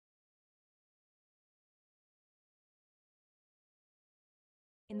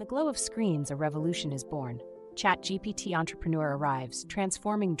In the glow of screens, a revolution is born. ChatGPT Entrepreneur arrives,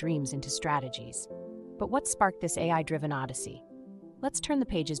 transforming dreams into strategies. But what sparked this AI-driven odyssey? Let's turn the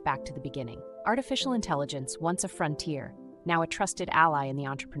pages back to the beginning. Artificial intelligence, once a frontier, now a trusted ally in the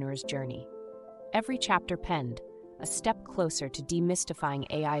entrepreneur's journey. Every chapter penned, a step closer to demystifying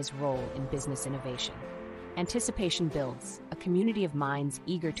AI's role in business innovation. Anticipation builds, a community of minds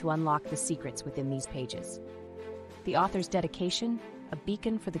eager to unlock the secrets within these pages. The author's dedication? A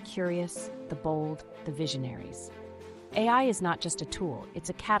beacon for the curious, the bold, the visionaries. AI is not just a tool, it's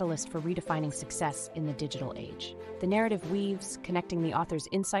a catalyst for redefining success in the digital age. The narrative weaves, connecting the author's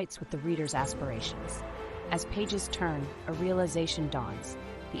insights with the reader's aspirations. As pages turn, a realization dawns.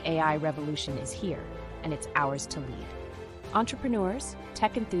 The AI revolution is here, and it's ours to lead. Entrepreneurs,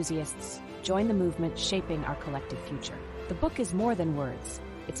 tech enthusiasts, join the movement shaping our collective future. The book is more than words.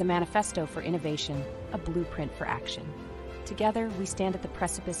 It's a manifesto for innovation, a blueprint for action. Together, we stand at the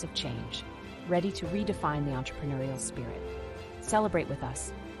precipice of change, ready to redefine the entrepreneurial spirit. Celebrate with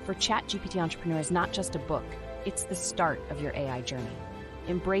us, for ChatGPT Entrepreneur is not just a book, it's the start of your AI journey.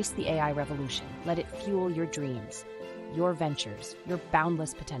 Embrace the AI revolution. Let it fuel your dreams, your ventures, your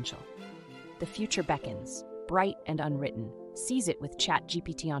boundless potential. The future beckons, bright and unwritten. Seize it with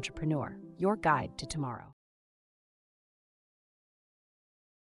ChatGPT Entrepreneur, your guide to tomorrow.